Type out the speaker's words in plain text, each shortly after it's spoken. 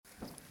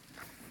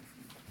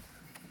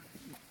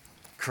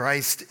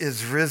Christ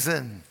is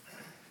risen.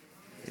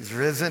 He's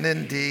risen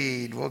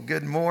indeed. Well,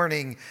 good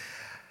morning.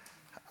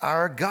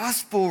 Our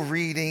gospel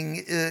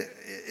reading,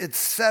 it's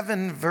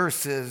 7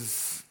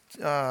 verses.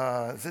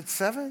 Is it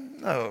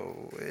 7?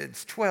 No,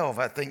 it's 12,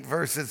 I think,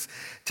 verses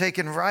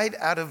taken right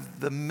out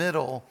of the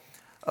middle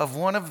of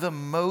one of the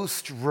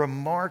most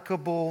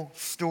remarkable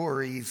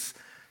stories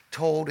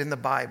told in the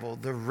Bible,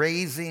 the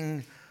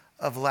raising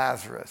of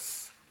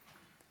Lazarus.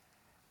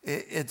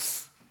 It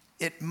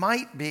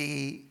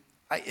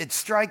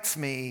strikes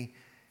me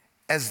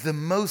as the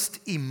most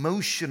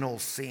emotional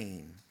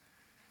scene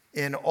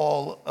in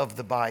all of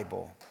the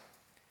Bible.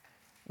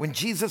 When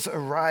Jesus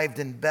arrived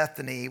in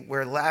Bethany,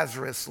 where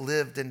Lazarus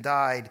lived and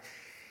died,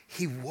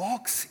 he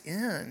walks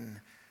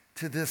in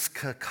to this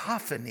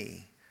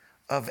cacophony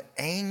of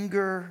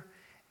anger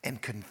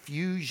and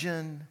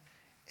confusion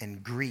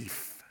and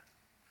grief.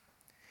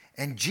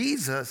 And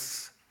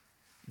Jesus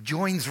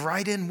joins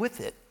right in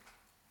with it.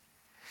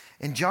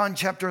 In John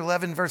chapter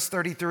 11, verse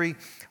 33,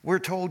 we're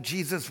told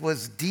Jesus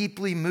was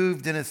deeply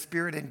moved in his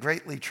spirit and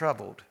greatly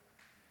troubled.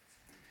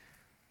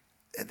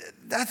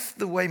 That's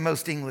the way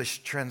most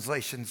English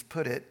translations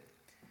put it.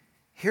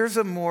 Here's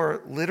a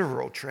more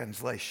literal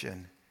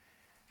translation.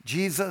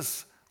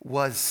 Jesus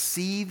was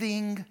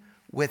seething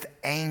with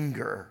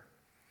anger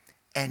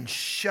and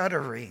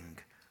shuddering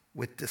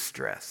with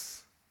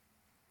distress.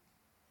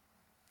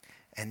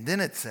 And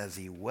then it says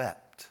he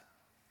wept.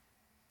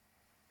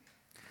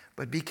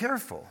 But be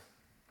careful.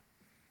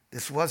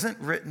 This wasn't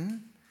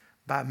written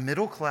by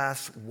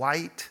middle-class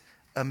white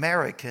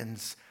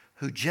Americans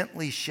who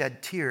gently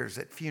shed tears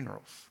at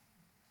funerals.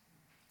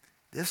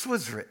 This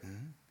was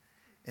written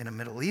in a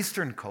Middle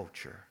Eastern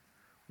culture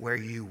where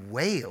you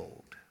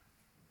wailed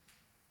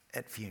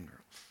at funerals.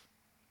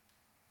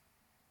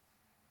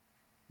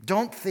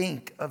 Don't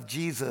think of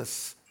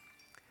Jesus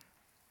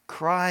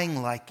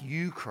crying like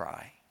you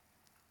cry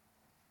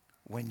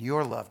when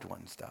your loved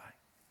ones die.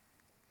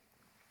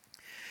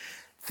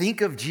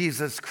 Think of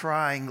Jesus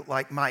crying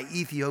like my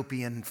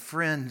Ethiopian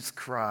friends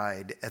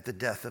cried at the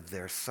death of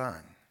their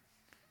son.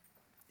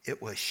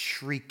 It was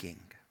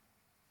shrieking.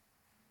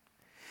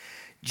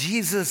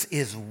 Jesus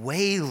is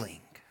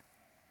wailing.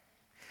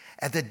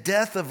 At the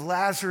death of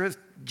Lazarus,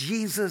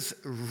 Jesus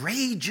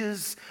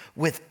rages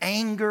with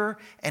anger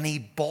and he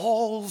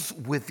bawls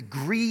with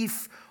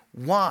grief.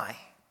 Why?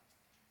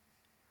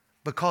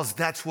 Because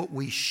that's what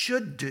we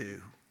should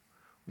do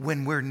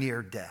when we're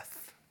near death.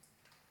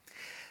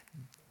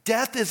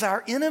 Death is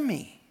our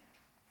enemy.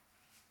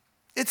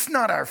 It's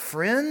not our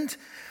friend.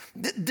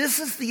 This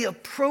is the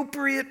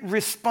appropriate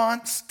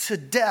response to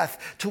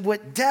death, to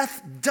what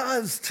death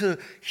does to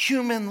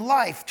human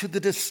life, to the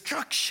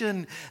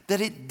destruction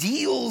that it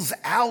deals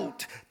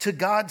out to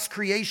God's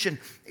creation.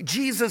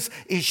 Jesus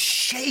is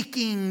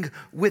shaking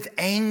with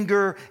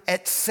anger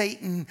at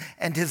Satan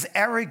and his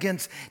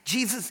arrogance.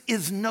 Jesus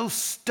is no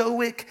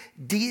stoic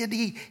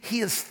deity. He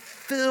is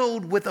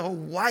filled with a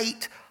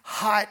white,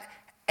 hot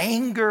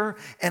anger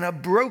and a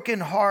broken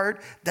heart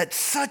that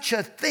such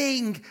a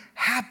thing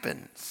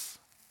happens.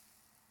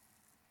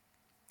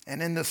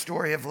 And in the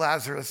story of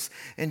Lazarus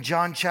in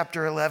John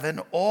chapter 11,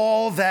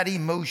 all that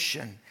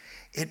emotion,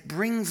 it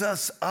brings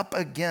us up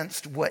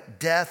against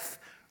what death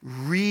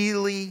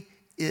really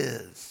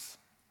is.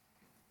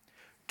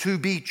 To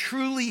be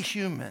truly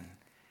human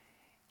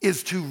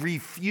is to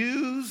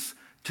refuse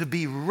to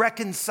be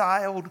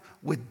reconciled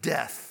with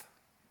death,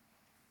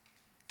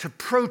 to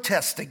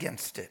protest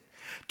against it,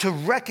 to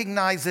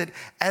recognize it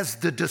as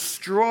the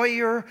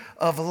destroyer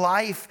of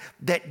life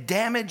that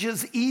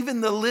damages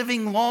even the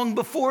living long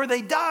before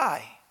they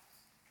die.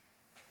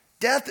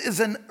 Death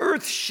is an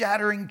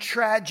earth-shattering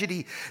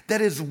tragedy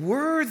that is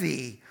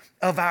worthy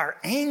of our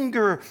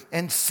anger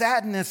and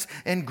sadness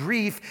and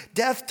grief.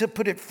 Death, to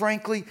put it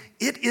frankly,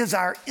 it is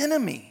our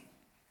enemy.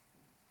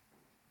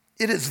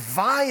 It is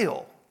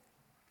vile.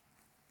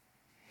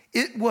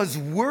 It was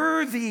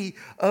worthy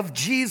of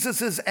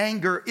Jesus'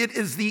 anger. It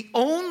is the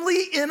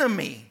only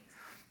enemy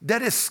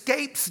that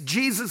escapes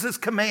Jesus'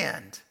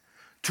 command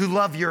to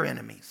love your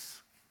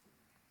enemies.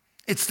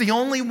 It's the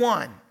only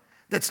one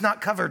that's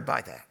not covered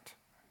by that.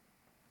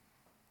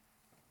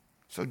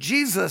 So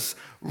Jesus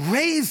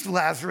raised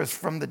Lazarus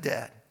from the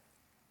dead.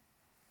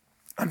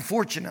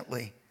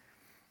 Unfortunately,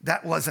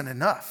 that wasn't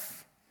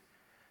enough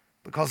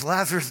because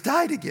Lazarus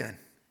died again.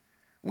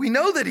 We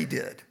know that he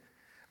did.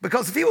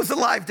 Because if he was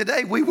alive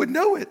today, we would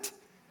know it.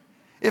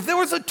 If there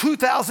was a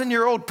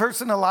 2,000-year-old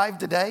person alive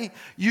today,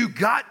 you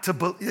got to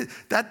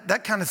believe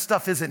that kind of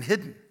stuff isn't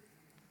hidden.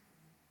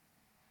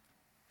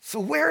 So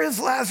where is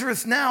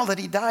Lazarus now that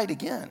he died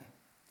again?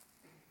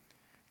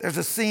 There's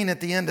a scene at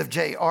the end of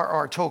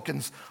J.R.R.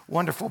 Tolkien's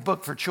wonderful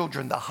book for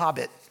children, The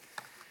Hobbit.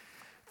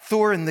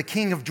 Thorin, the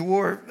king of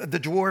the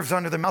dwarves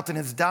under the mountain,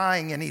 is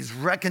dying, and he's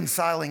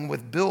reconciling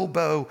with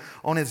Bilbo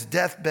on his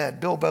deathbed.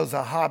 Bilbo's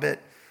a hobbit.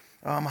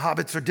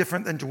 Hobbits are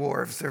different than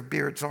dwarves. Their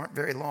beards aren't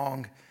very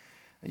long.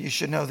 You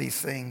should know these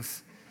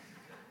things.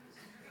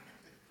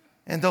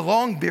 And the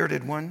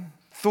long-bearded one,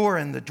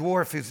 Thorin, the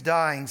dwarf who's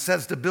dying,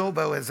 says to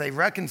Bilbo as they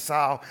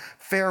reconcile,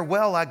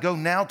 "Farewell, I go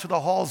now to the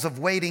halls of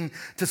waiting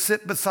to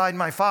sit beside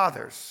my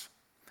fathers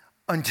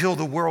until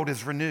the world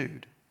is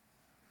renewed."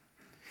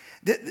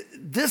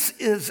 This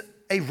is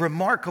a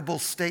remarkable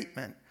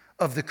statement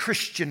of the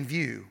Christian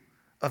view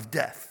of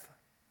death.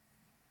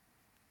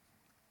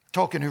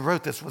 Tolkien, who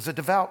wrote this, was a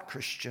devout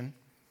Christian.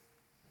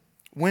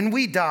 When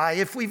we die,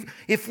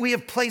 if we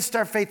have placed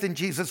our faith in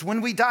Jesus, when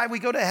we die, we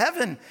go to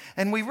heaven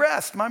and we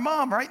rest. My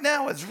mom right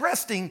now is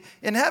resting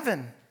in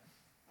heaven.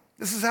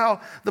 This is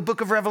how the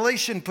book of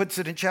Revelation puts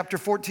it in chapter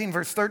 14,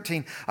 verse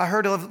 13. "I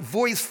heard a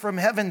voice from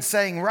heaven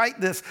saying, 'Write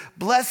this,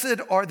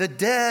 blessed are the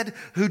dead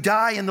who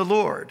die in the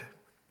Lord.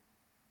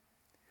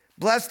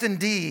 Blessed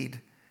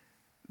indeed,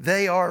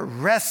 they are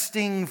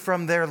resting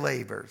from their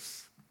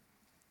labors.'"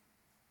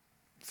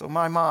 So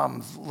my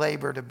mom's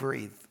labor to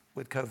breathe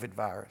with COVID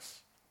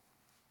virus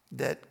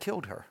that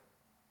killed her.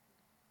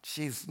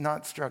 She's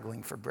not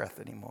struggling for breath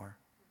anymore,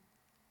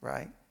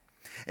 right?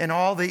 And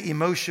all the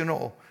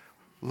emotional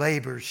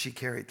labors she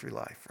carried through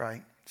life,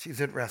 right? She's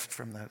at rest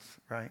from those,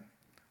 right?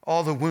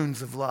 All the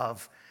wounds of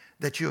love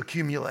that you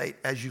accumulate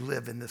as you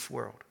live in this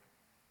world.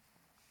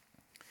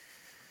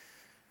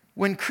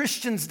 When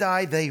Christians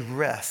die, they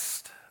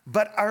rest.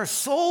 But our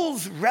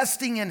souls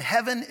resting in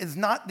heaven is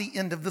not the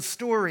end of the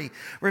story.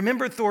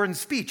 Remember Thorin's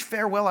speech,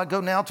 "Farewell, I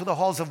go now to the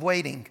halls of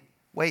waiting."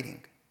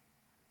 Waiting.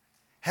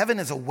 Heaven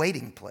is a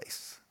waiting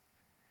place.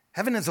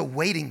 Heaven is a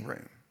waiting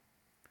room.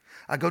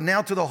 I go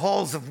now to the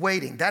halls of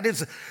waiting. That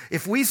is,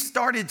 if we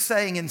started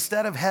saying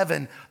instead of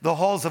heaven, the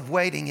halls of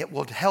waiting, it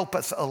will help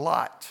us a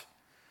lot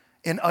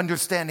in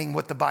understanding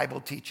what the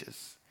Bible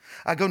teaches.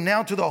 I go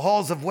now to the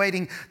halls of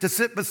waiting to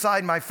sit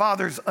beside my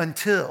fathers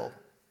until.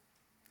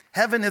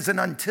 Heaven is an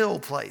until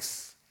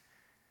place.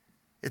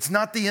 It's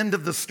not the end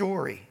of the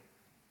story.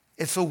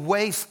 It's a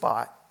way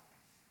spot.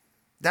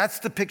 That's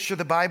the picture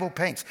the Bible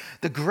paints.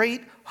 The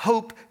great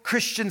hope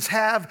Christians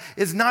have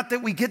is not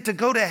that we get to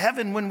go to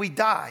heaven when we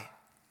die.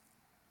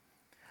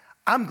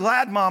 I'm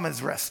glad Mom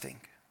is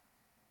resting.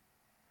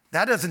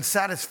 That doesn't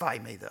satisfy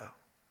me, though.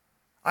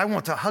 I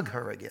want to hug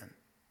her again.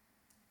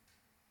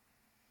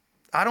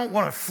 I don't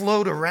want to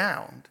float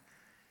around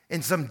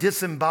in some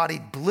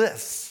disembodied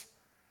bliss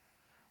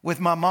with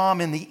my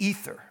mom in the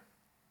ether.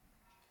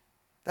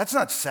 That's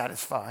not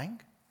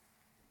satisfying.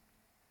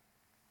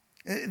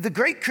 The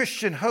great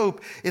Christian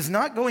hope is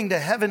not going to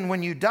heaven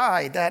when you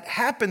die. That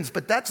happens,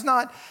 but that's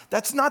not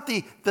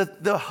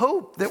the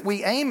hope that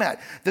we aim at.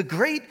 The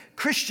great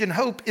Christian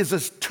hope is a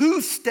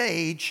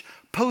two-stage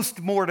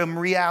post-mortem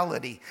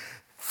reality.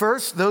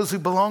 First, those who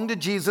belong to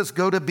Jesus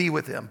go to be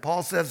with him.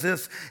 Paul says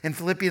this in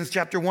Philippians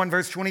chapter 1,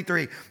 verse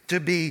 23. To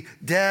be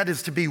dead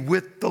is to be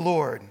with the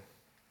Lord.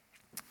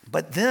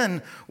 But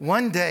then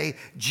one day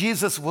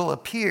Jesus will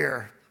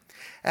appear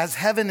as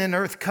heaven and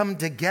earth come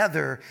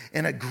together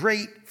in a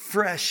great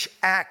fresh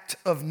act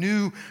of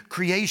new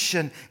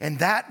creation. And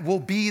that will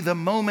be the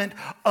moment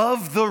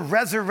of the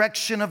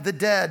resurrection of the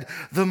dead,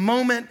 the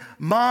moment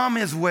Mom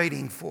is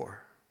waiting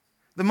for,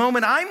 the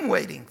moment I'm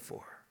waiting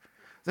for,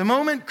 the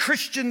moment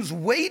Christians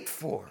wait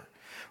for.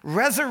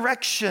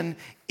 Resurrection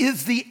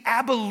is the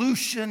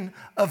abolition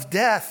of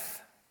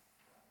death,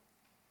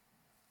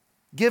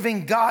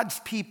 giving God's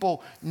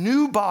people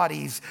new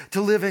bodies to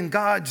live in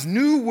God's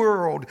new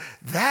world.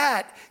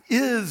 That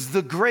is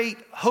the great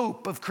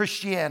hope of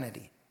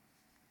Christianity.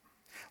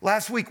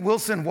 Last week,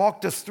 Wilson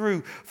walked us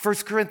through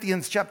 1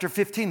 Corinthians chapter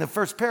 15, the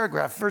first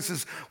paragraph,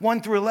 verses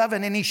 1 through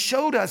 11, and he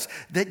showed us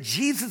that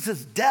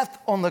Jesus' death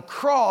on the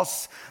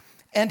cross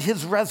and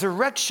his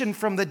resurrection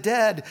from the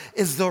dead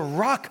is the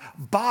rock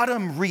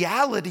bottom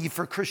reality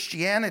for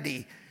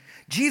Christianity.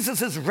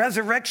 Jesus'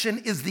 resurrection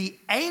is the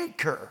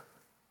anchor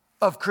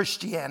of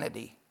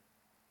Christianity.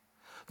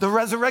 The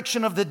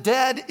resurrection of the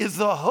dead is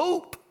the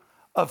hope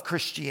of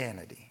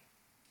Christianity.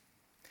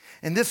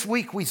 And this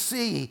week we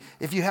see,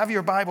 if you have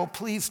your Bible,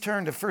 please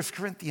turn to 1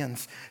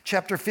 Corinthians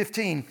chapter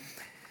 15.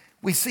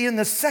 We see in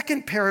the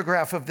second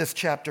paragraph of this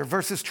chapter,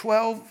 verses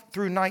 12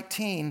 through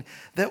 19,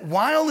 that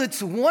while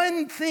it's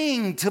one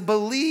thing to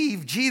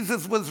believe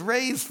Jesus was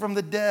raised from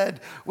the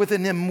dead with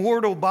an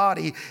immortal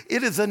body,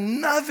 it is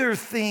another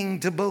thing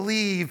to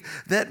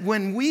believe that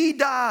when we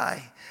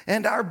die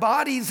and our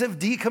bodies have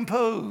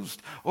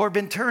decomposed or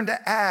been turned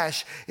to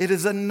ash, it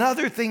is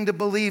another thing to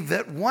believe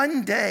that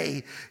one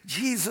day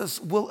Jesus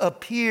will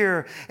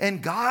appear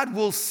and God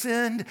will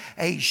send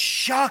a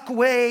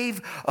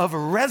shockwave of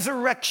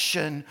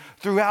resurrection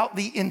throughout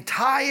the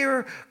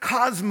entire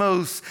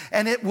cosmos,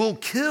 and it will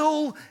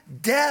kill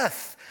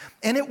death.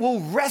 And it will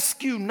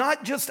rescue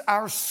not just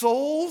our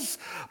souls,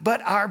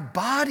 but our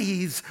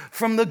bodies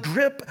from the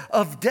grip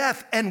of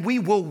death. And we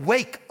will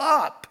wake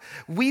up.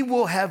 We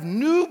will have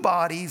new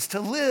bodies to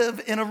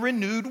live in a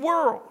renewed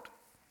world.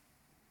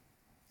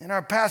 In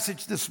our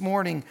passage this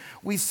morning,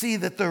 we see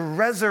that the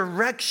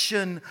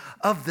resurrection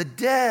of the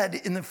dead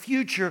in the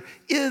future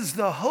is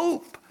the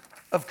hope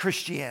of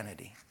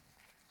Christianity.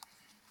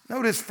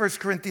 Notice 1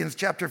 Corinthians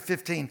chapter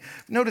 15.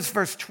 Notice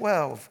verse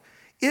 12.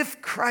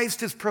 If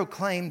Christ is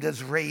proclaimed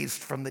as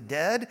raised from the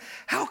dead,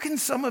 how can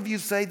some of you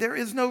say there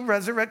is no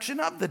resurrection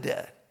of the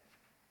dead?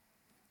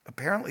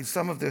 Apparently,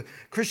 some of the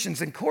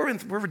Christians in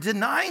Corinth were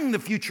denying the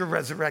future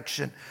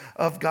resurrection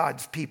of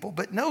God's people.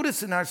 But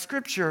notice in our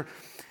scripture,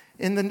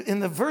 in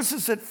the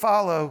verses that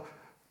follow,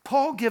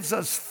 Paul gives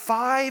us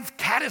 5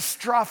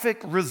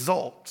 catastrophic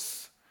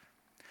results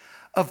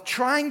of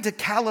trying to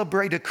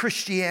calibrate a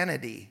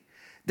Christianity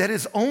that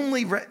is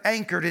only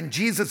anchored in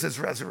Jesus'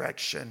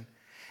 resurrection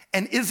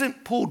and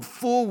isn't pulled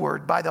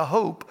forward by the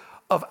hope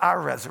of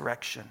our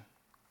resurrection.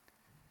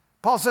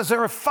 Paul says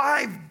there are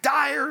 5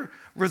 dire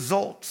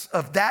results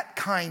of that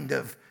kind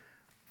of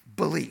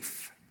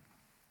belief.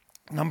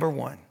 Number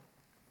 1,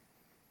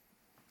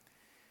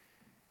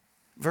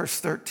 verse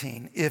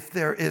 13, if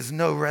there is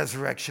no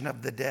resurrection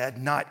of the dead,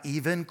 not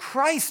even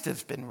Christ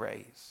has been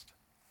raised.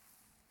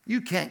 You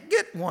can't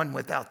get one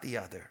without the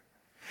other.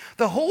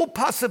 The whole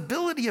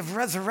possibility of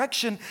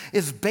resurrection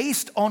is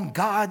based on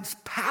God's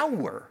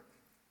power.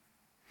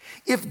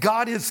 If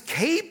God is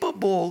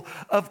capable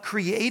of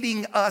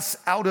creating us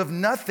out of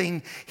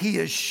nothing, he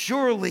is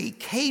surely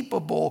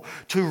capable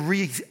to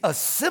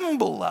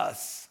reassemble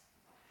us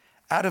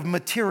out of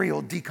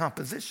material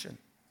decomposition.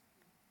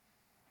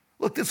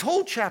 Look, this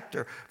whole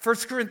chapter, 1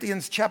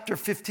 Corinthians chapter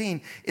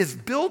 15, is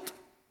built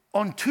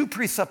on 2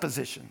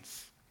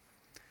 presuppositions.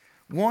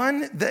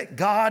 1, that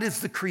God is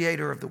the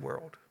creator of the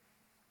world.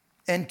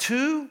 And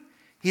 2,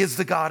 he is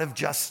the God of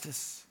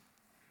justice.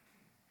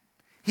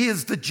 He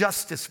is the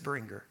justice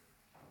bringer.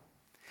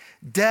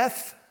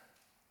 Death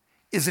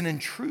is an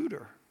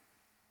intruder,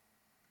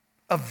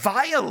 a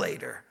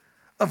violator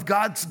of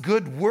God's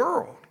good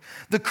world.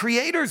 The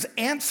Creator's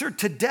answer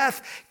to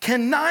death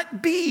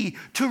cannot be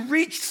to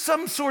reach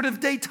some sort of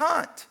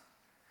détente,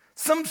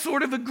 some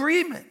sort of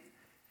agreement.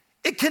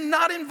 It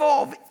cannot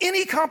involve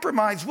any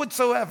compromise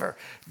whatsoever.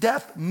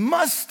 Death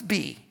must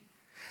be,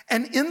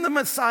 and in the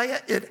Messiah,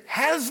 it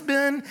has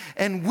been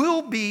and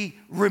will be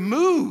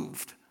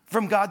removed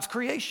from God's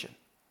creation.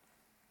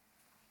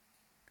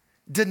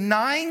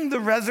 Denying the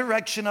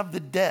resurrection of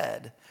the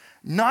dead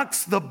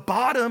knocks the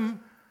bottom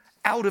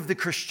out of the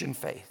Christian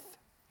faith.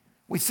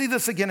 We see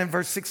this again in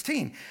verse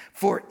 16.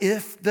 For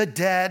if the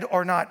dead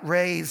are not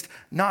raised,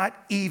 not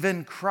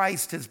even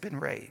Christ has been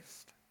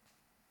raised.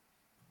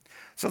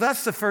 So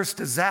that's the first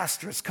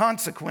disastrous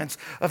consequence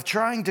of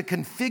trying to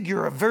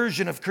configure a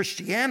version of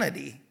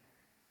Christianity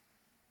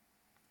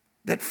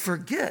that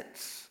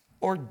forgets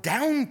or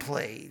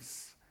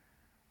downplays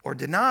or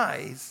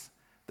denies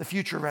the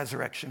future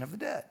resurrection of the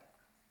dead.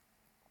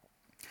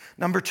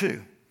 Number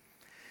 2,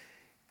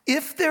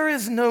 if there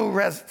is no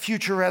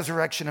future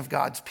resurrection of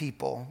God's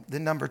people,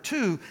 then number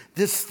 2,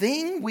 this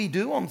thing we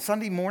do on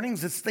Sunday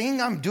mornings, this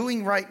thing I'm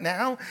doing right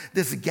now,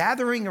 this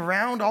gathering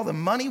around, all the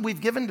money we've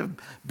given to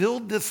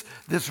build this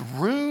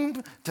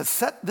room, to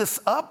set this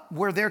up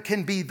where there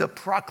can be the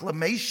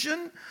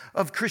proclamation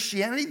of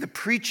Christianity, the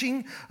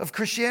preaching of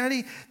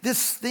Christianity,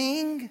 this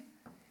thing,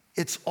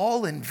 it's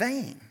all in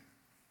vain.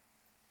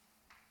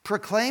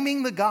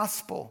 Proclaiming the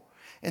gospel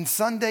in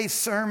Sunday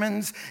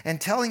sermons and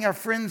telling our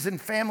friends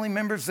and family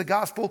members the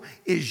gospel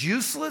is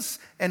useless,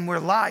 and we're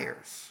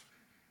liars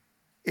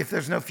if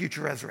there's no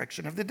future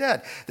resurrection of the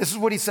dead. This is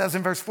what he says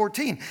in verse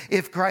 14.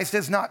 If Christ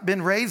has not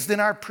been raised, then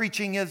our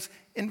preaching is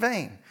in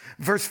vain.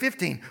 Verse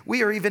 15,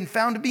 we are even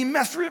found to be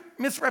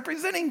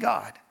misrepresenting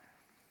God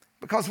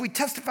because we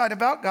testified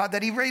about God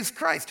that he raised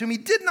Christ, whom he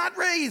did not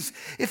raise,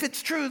 if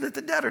it's true that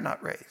the dead are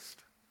not raised.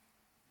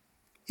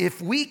 If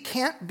we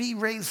can't be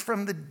raised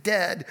from the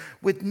dead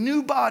with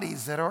new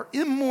bodies that are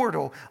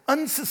immortal,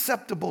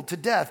 unsusceptible to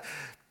death,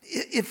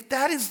 if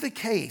that is the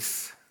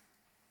case,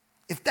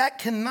 if that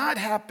cannot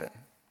happen,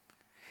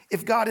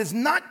 if God is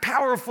not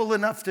powerful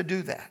enough to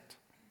do that,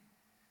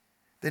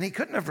 then he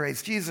couldn't have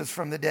raised Jesus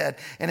from the dead.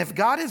 And if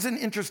God isn't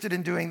interested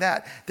in doing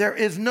that, there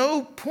is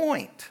no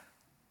point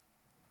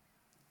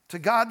to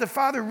God the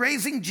Father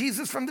raising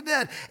Jesus from the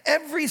dead.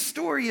 Every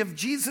story of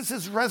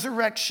Jesus'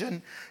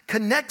 resurrection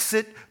connects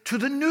it to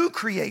the new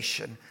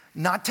creation,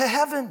 not to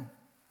heaven.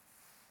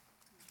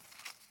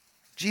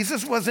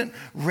 Jesus wasn't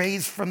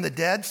raised from the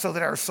dead so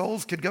that our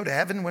souls could go to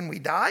heaven when we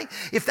die.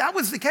 If that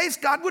was the case,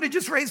 God would have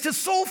just raised his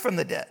soul from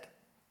the dead.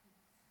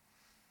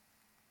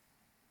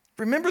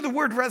 Remember the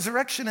word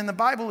resurrection in the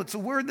Bible, it's a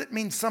word that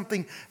means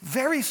something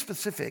very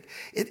specific.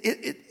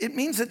 It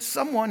means that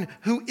someone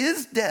who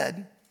is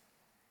dead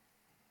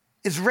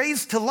is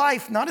raised to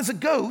life, not as a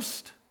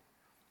ghost,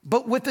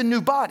 but with a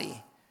new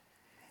body.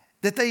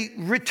 That they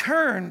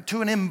return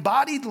to an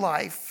embodied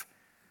life,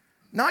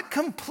 not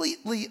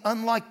completely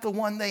unlike the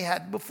one they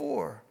had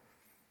before.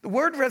 The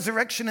word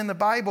resurrection in the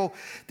Bible,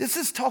 this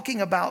is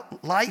talking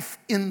about life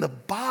in the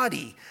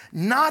body,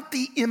 not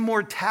the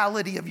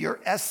immortality of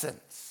your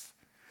essence,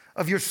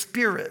 of your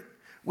spirit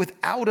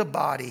without a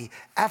body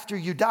after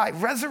you die.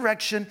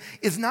 Resurrection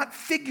is not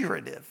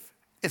figurative.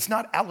 It's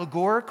not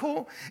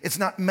allegorical. It's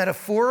not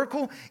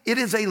metaphorical. It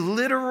is a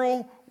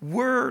literal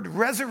word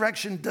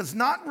resurrection does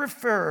not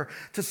refer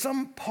to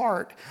some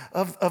part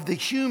of the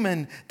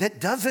human that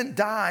doesn't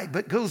die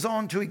but goes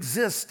on to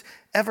exist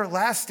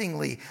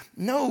everlastingly.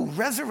 No,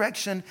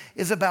 resurrection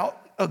is about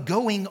a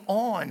going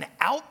on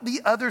out the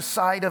other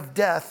side of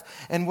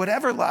death and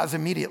whatever lies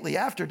immediately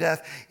after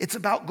death. It's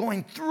about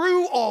going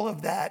through all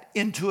of that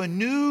into a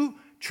new,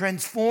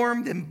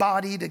 transformed,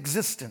 embodied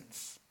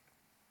existence.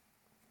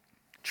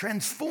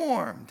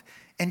 Transformed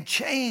and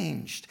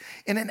changed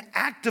in an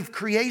act of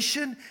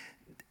creation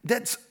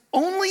that's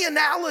only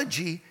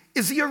analogy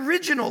is the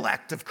original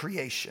act of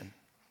creation.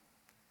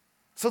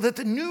 So that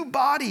the new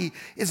body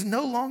is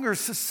no longer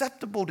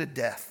susceptible to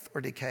death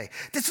or decay.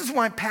 This is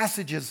why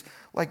passages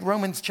like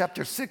Romans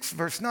chapter 6,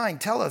 verse 9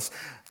 tell us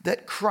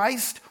that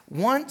Christ,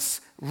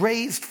 once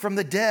raised from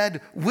the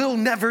dead, will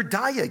never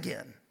die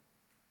again.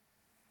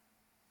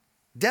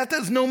 Death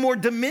has no more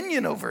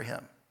dominion over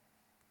him.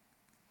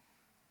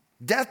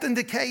 Death and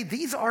decay,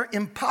 these are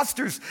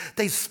imposters.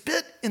 They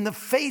spit in the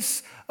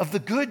face of the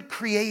good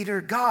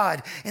Creator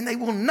God, and they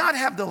will not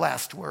have the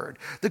last word.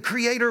 The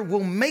Creator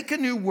will make a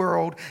new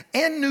world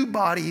and new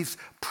bodies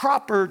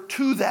proper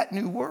to that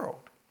new world.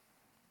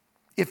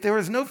 If there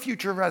is no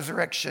future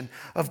resurrection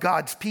of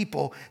God's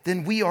people,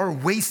 then we are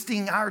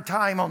wasting our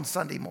time on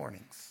Sunday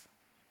mornings.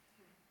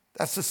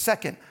 That's the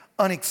second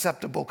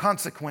unacceptable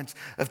consequence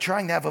of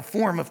trying to have a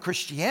form of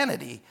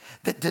Christianity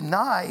that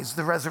denies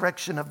the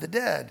resurrection of the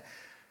dead.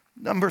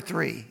 Number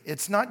 3,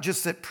 it's not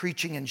just that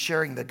preaching and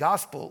sharing the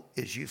gospel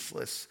is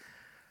useless.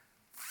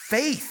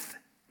 Faith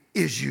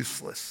is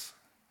useless.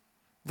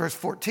 Verse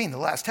 14, the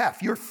last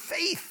half, your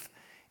faith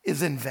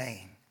is in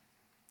vain.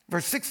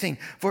 Verse 16,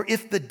 for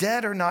if the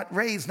dead are not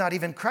raised, not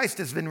even Christ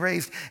has been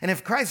raised. And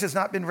if Christ has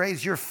not been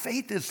raised, your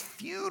faith is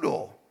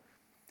futile.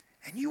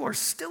 And you are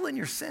still in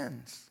your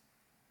sins.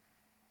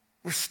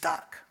 We're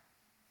stuck.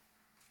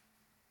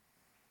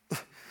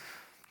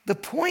 The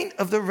point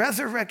of the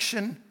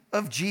resurrection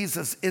of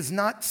Jesus is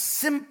not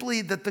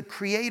simply that the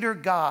Creator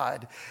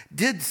God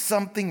did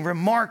something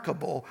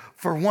remarkable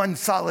for one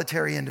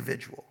solitary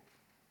individual.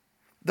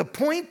 The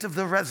point of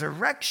the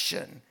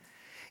resurrection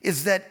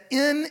is that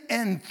in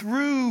and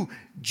through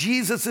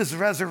Jesus'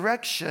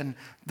 resurrection,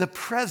 the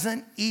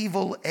present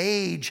evil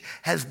age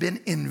has been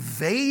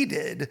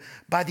invaded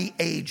by the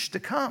age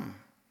to come.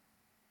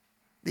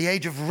 The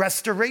age of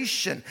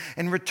restoration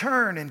and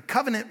return and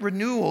covenant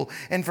renewal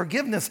and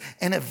forgiveness.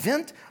 An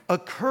event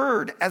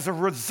occurred as a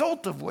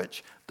result of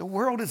which the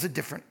world is a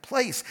different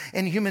place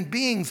and human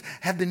beings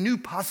have the new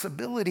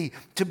possibility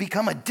to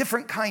become a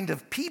different kind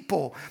of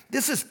people.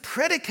 This is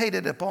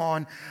predicated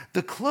upon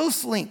the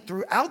close link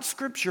throughout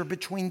Scripture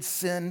between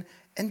sin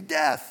and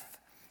death.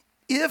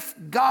 If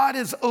God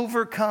has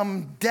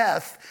overcome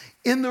death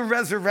in the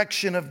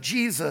resurrection of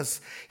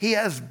Jesus, he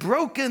has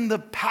broken the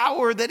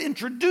power that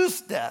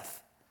introduced death.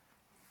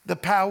 The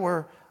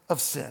power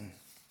of sin.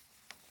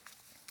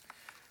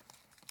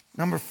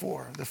 Number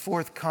 4, the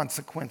fourth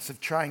consequence of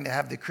trying to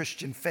have the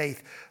Christian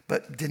faith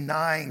but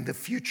denying the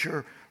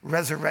future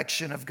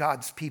resurrection of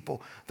God's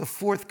people. The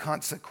fourth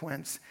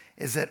consequence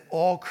is that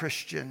all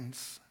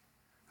Christians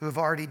who have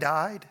already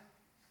died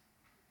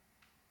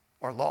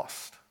are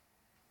lost.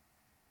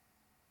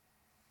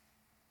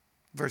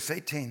 Verse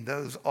 18,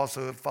 those also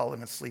who have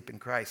fallen asleep in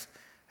Christ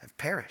have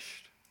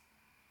perished.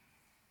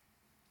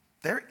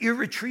 They're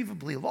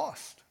irretrievably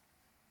lost.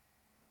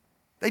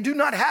 They do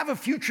not have a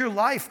future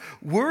life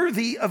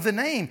worthy of the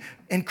name.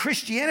 And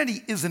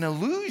Christianity is an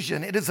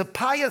illusion. It is a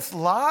pious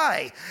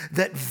lie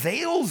that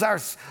veils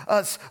us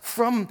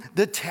from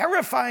the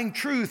terrifying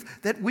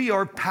truth that we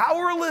are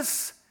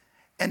powerless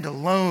and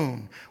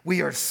alone.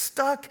 We are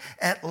stuck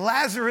at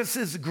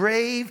Lazarus's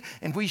grave,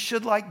 and we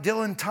should, like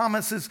Dylan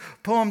Thomas's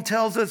poem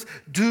tells us,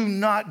 do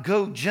not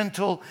go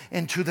gentle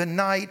into the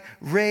night.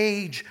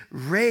 Rage,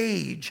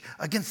 rage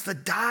against the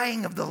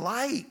dying of the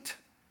light.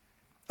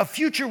 A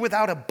future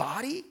without a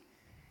body,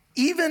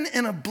 even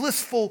in a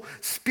blissful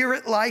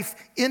spirit life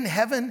in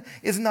heaven,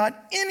 is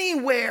not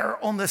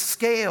anywhere on the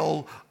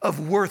scale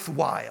of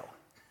worthwhile.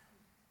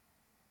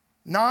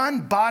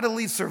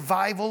 Non-bodily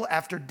survival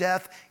after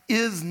death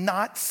is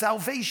not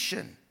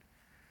salvation,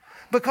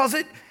 because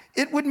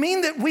it would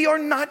mean that we are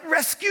not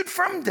rescued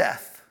from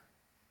death.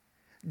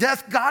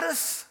 Death got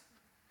us,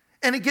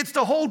 and it gets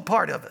to hold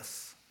part of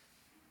us.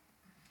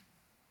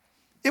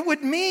 It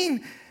would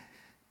mean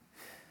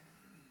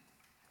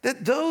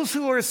that those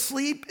who are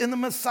asleep in the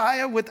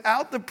Messiah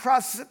without the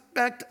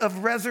prospect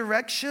of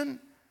resurrection,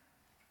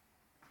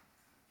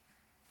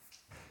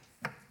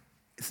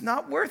 it's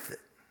not worth it.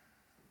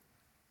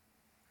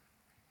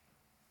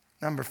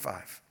 Number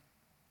 5.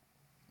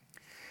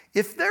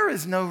 If there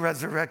is no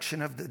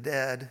resurrection of the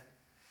dead,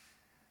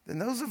 then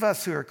those of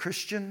us who are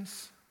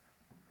Christians,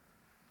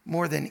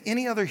 more than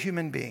any other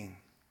human being,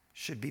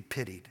 should be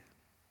pitied.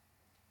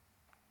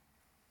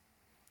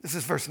 This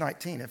is verse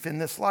 19. If in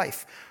this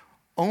life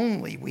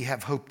only we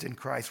have hoped in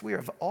Christ, we are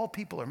of all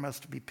people are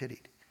most to be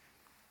pitied.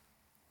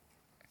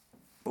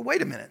 But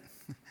wait a minute.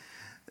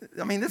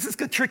 I mean, this is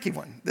a tricky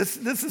one. This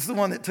is the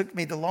one that took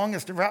me the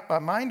longest to wrap my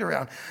mind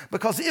around.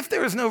 Because if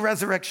there is no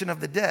resurrection of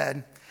the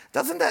dead,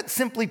 doesn't that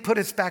simply put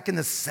us back in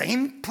the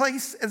same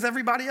place as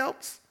everybody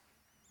else?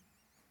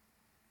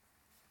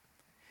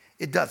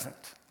 It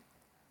doesn't.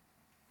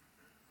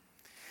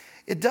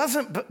 It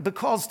doesn't,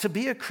 because to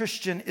be a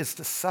Christian is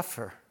to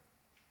suffer.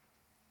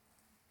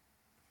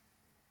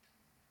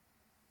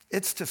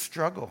 It's to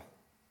struggle.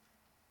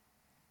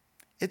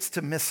 It's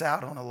to miss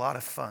out on a lot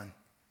of fun.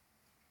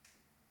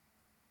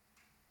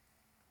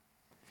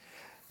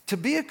 To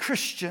be a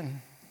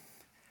Christian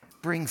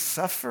brings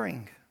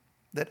suffering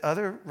that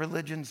other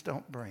religions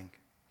don't bring.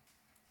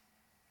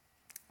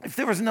 If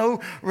there was no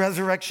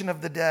resurrection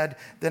of the dead,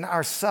 then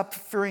our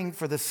suffering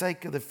for the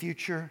sake of the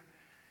future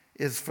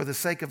is for the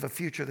sake of a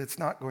future that's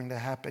not going to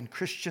happen.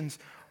 Christians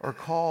are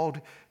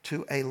called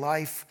to a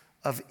life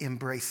of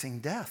embracing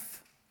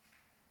death,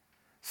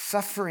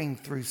 suffering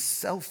through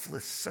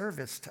selfless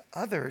service to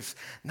others,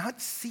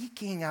 not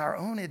seeking our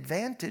own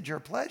advantage or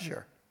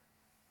pleasure.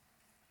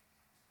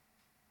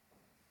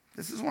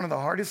 This is one of the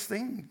hardest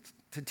things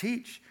to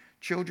teach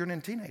children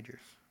and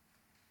teenagers.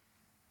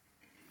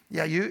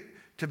 Yeah,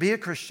 to be a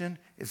Christian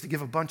is to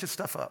give a bunch of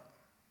stuff up.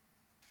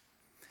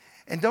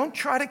 And don't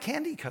try to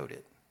candy coat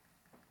it.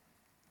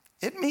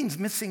 It means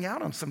missing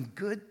out on some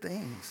good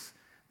things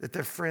that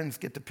their friends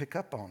get to pick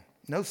up on.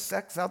 No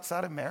sex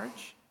outside of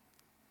marriage.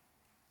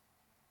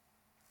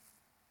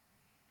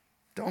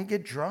 Don't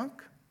get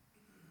drunk.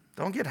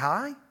 Don't get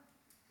high.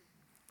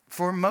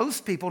 For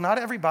most people, not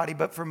everybody,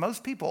 but for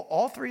most people,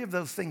 all three of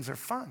those things are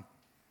fun.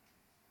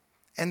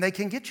 And they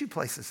can get you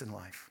places in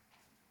life.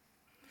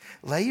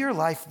 Lay your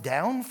life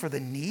down for the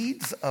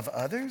needs of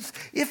others.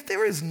 If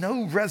there is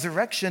no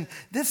resurrection,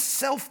 this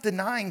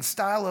self-denying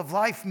style of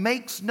life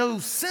makes no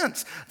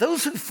sense.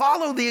 Those who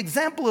follow the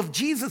example of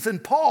Jesus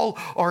and Paul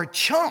are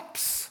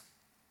chumps,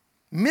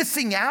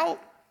 missing out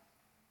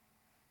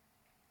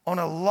on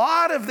a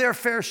lot of their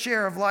fair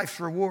share of life's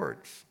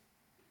rewards.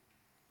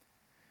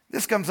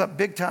 This comes up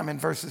big time in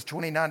verses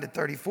 29 to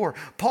 34.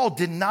 Paul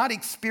did not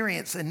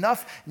experience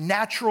enough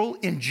natural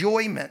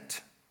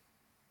enjoyment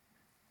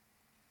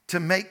to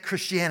make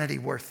Christianity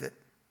worth it.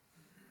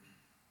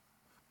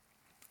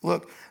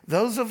 Look,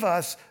 those of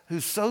us who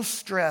so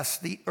stress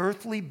the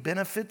earthly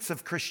benefits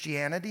of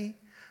Christianity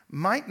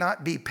might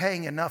not be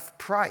paying enough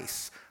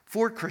price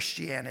for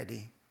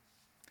Christianity.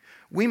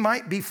 We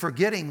might be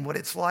forgetting what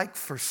it's like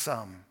for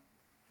some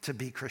to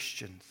be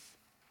Christians.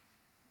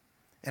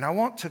 And I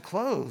want to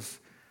close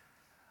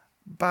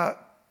by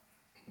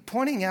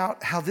pointing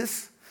out how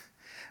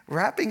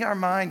wrapping our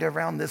mind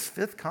around this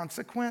fifth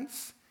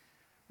consequence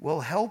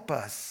will help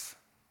us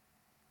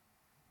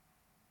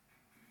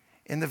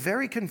in the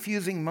very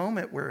confusing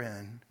moment we're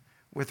in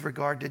with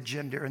regard to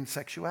gender and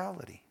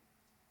sexuality.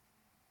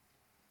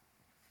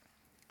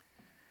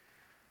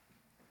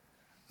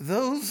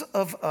 Those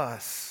of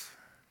us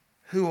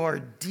who are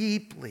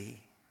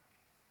deeply,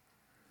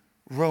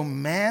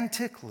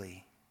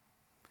 romantically,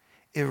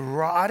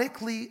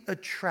 erotically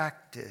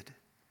attracted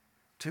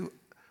to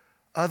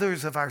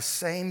others of our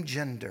same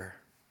gender,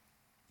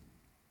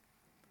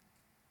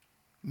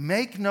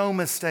 make no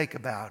mistake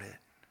about it,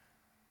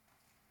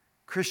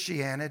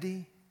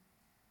 Christianity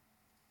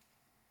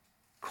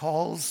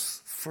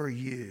calls for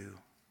you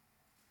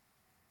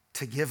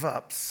to give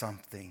up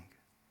something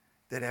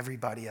that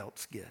everybody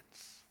else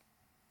gets.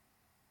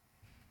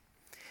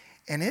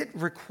 And it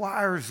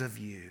requires of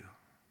you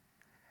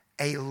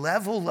a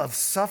level of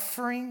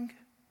suffering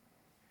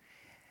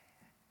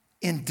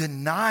in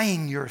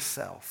denying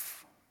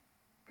yourself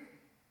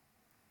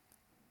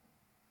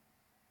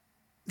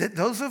that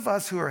those of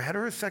us who are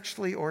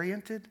heterosexually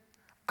oriented,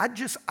 I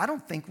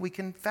don't think we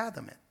can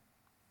fathom it.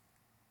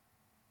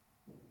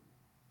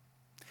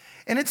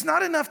 And it's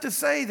not enough to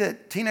say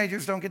that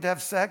teenagers don't get to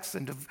have sex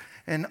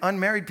and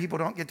unmarried people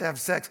don't get to have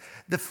sex.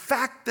 The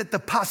fact that the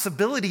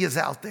possibility is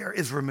out there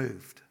is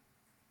removed.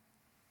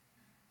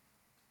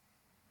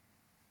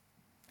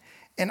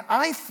 And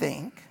I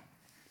think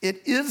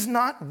it is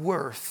not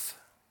worth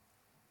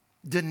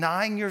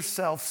denying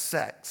yourself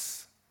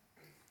sex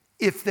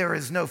if there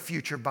is no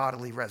future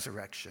bodily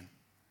resurrection.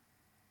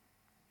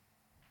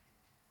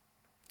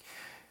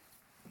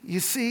 You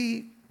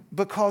see,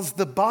 because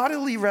the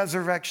bodily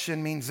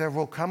resurrection means there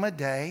will come a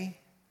day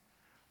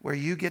where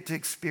you get to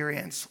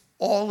experience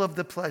all of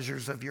the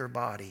pleasures of your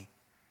body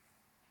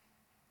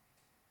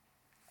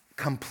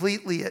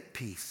completely at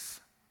peace.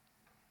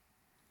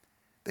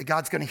 That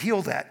God's going to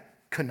heal that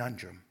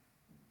conundrum.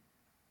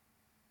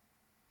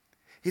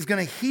 He's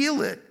going to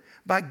heal it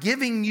by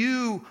giving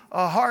you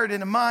a heart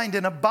and a mind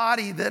and a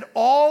body that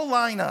all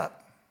line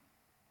up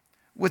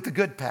with the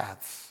good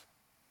paths.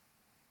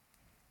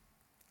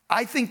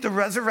 I think the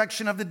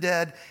resurrection of the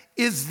dead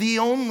is the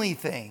only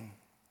thing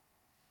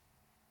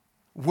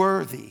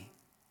worthy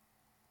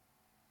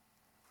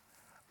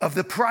of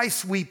the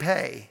price we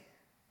pay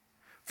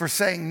for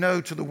saying no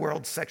to the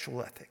world's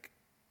sexual ethic.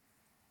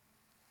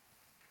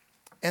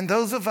 And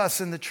those of us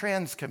in the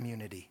trans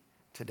community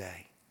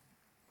today,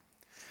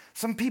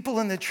 Some people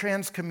in the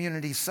trans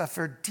community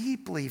suffer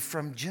deeply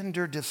from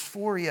gender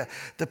dysphoria,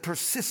 the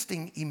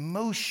persisting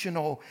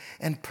emotional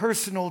and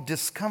personal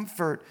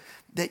discomfort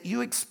that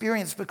you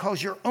experience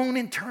because your own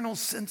internal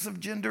sense of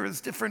gender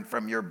is different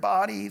from your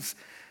body's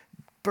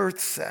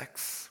birth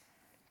sex.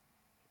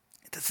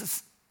 This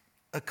is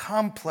a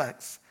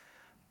complex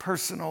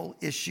personal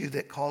issue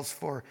that calls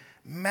for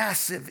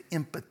massive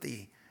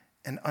empathy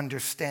and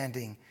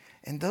understanding.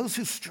 And those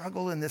who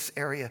struggle in this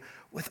area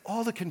with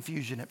all the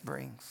confusion it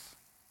brings,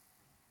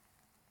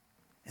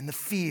 and the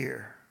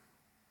fear,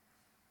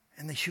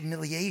 and the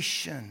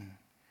humiliation,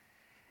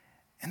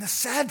 and the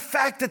sad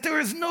fact that there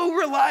is no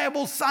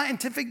reliable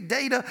scientific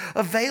data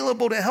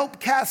available to help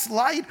cast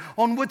light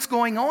on what's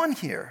going on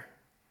here.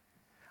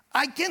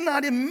 I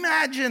cannot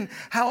imagine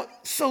how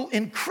so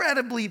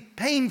incredibly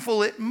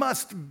painful it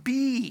must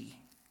be.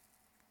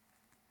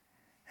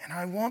 And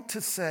I want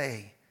to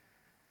say,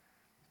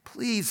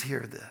 please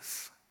hear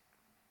this.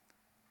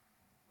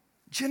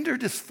 Gender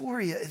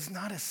dysphoria is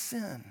not a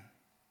sin.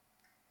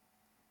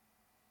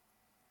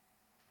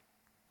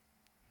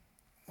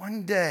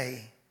 One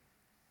day,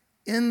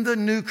 in the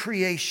new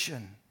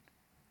creation,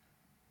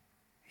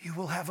 you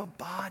will have a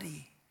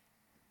body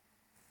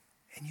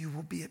and you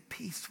will be at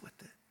peace with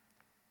it.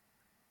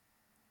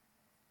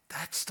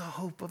 That's the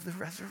hope of the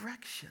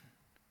resurrection.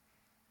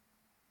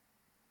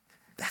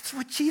 That's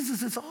what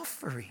Jesus is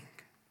offering.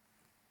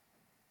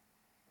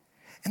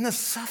 And the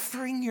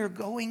suffering you're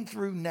going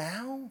through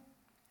now,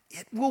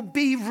 it will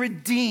be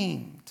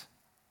redeemed.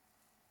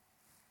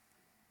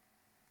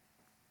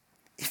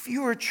 If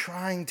you are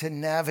trying to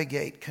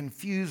navigate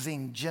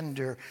confusing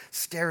gender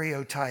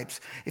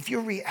stereotypes, if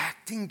you're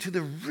reacting to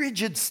the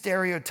rigid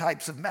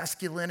stereotypes of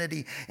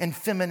masculinity and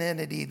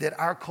femininity that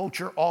our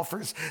culture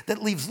offers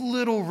that leaves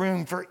little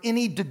room for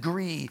any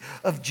degree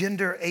of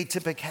gender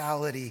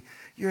atypicality,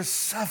 your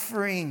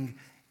suffering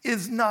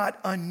is not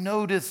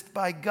unnoticed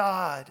by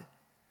God.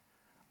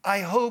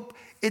 I hope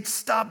it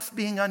stops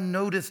being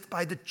unnoticed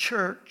by the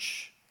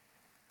church.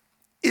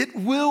 It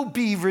will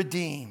be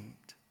redeemed.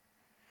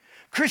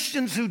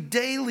 Christians who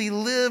daily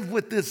live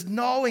with this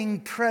gnawing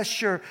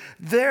pressure,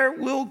 there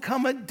will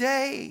come a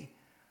day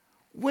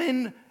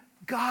when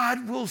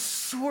God will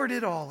sort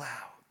it all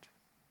out.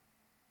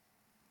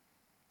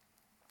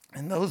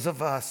 And those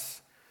of us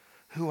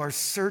who are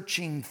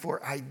searching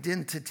for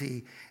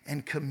identity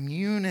and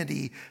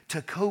community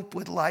to cope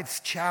with life's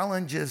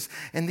challenges,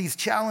 and these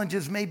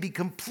challenges may be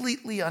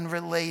completely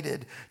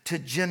unrelated to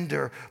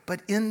gender,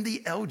 but in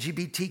the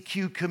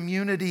LGBTQ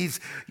communities,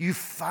 you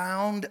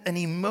found an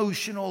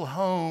emotional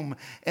home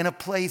and a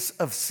place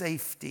of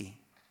safety.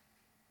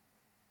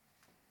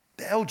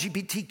 The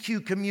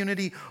LGBTQ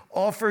community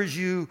offers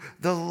you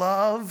the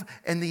love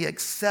and the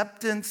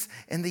acceptance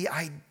and the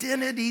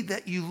identity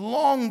that you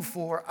long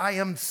for. I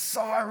am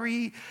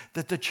sorry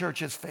that the church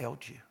has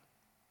failed you.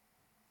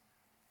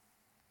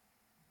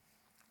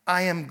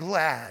 I am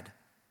glad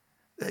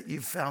that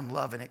you've found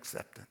love and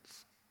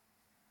acceptance.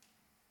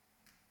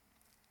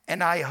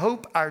 And I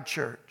hope our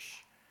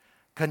church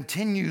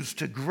continues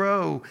to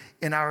grow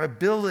in our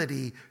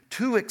ability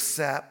to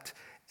accept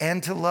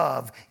and to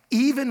love,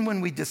 even when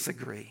we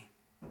disagree.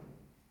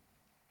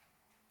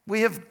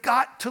 We have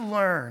got to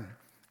learn,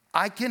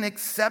 I can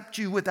accept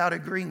you without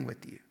agreeing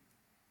with you.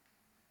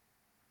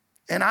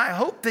 And I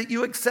hope that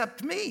you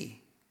accept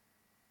me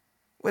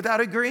without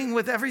agreeing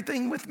with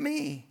everything with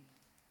me.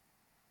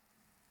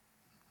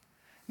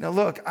 Now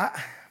look,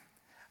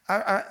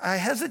 I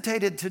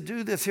hesitated to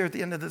do this here at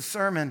the end of the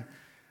sermon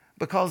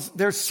because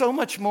there's so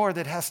much more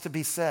that has to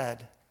be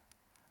said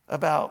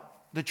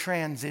about the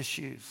trans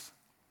issues.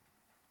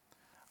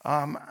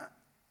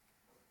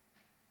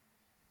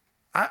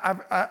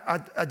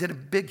 I did a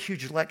big,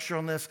 huge lecture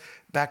on this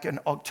back in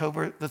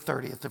October the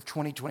 30th of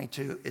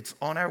 2022. It's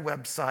on our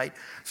website.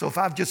 So if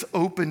I've just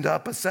opened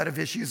up a set of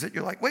issues that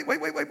you're like,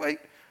 wait,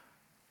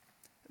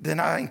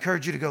 then I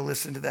encourage you to go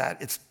listen to that.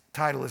 Its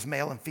title is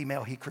Male and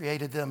Female, He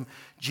Created Them,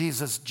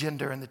 Jesus,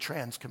 Gender, and the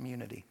Trans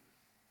Community.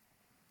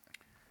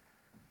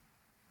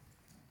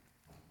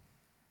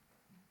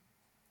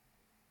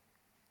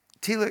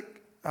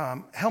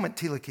 Helmut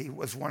Thielicke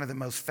was one of the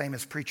most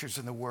famous preachers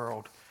in the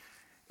world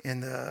in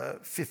the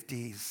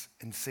 50s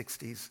and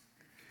 60s.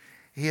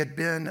 He had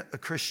been a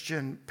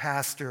Christian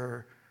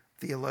pastor,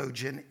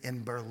 theologian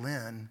in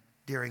Berlin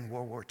during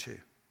World War II.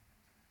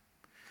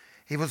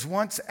 He was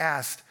once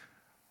asked,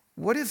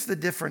 what is the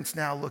difference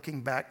now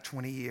looking back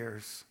 20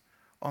 years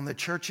on the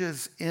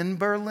churches in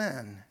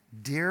Berlin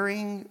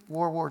during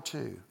World War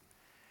II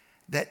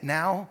that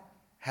now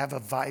have a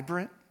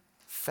vibrant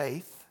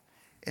faith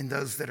and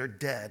those that are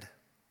dead?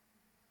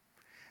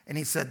 And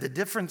he said the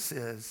difference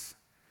is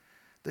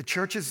the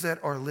churches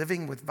that are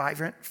living with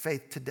vibrant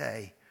faith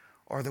today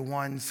are the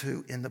ones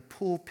who in the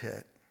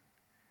pulpit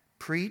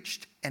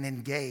preached and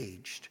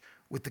engaged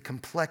with the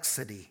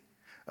complexity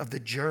of the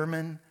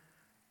German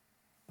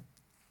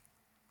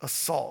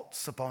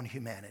assaults upon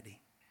humanity.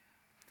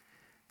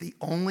 The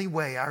only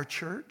way our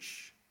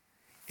church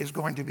is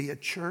going to be a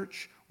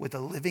church with a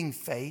living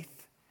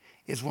faith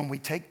is when we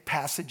take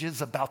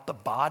passages about the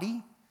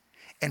body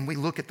and we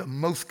look at the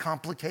most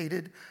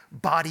complicated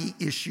body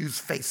issues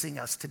facing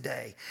us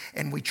today,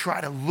 and we try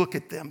to look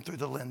at them through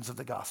the lens of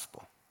the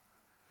gospel.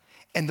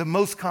 And the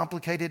most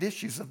complicated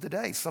issues of the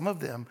day, some of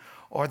them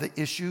are the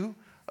issue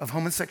of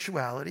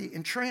homosexuality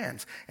and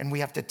trans. And we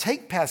have to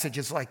take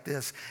passages like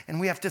this and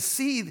we have to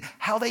see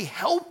how they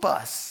help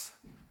us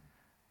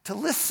to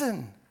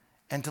listen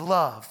and to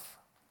love.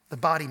 The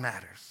body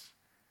matters.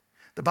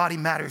 The body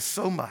matters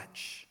so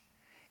much.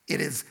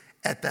 It is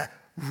at the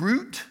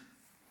root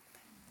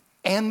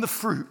and the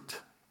fruit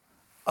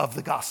of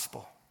the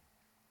gospel.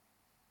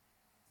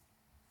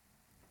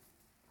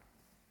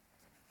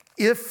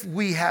 If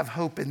we have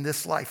hope in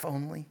this life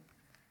only,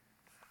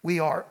 we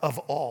are of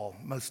all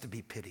most to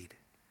be pitied.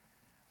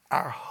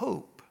 Our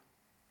hope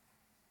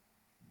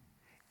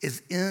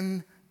is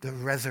in the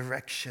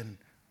resurrection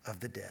of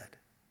the dead.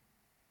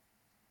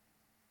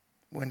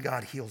 When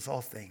God heals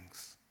all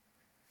things,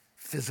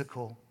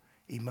 physical,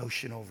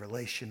 emotional,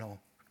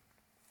 relational,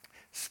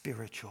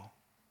 spiritual,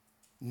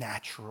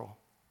 natural,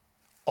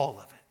 all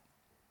of it.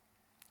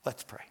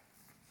 Let's pray.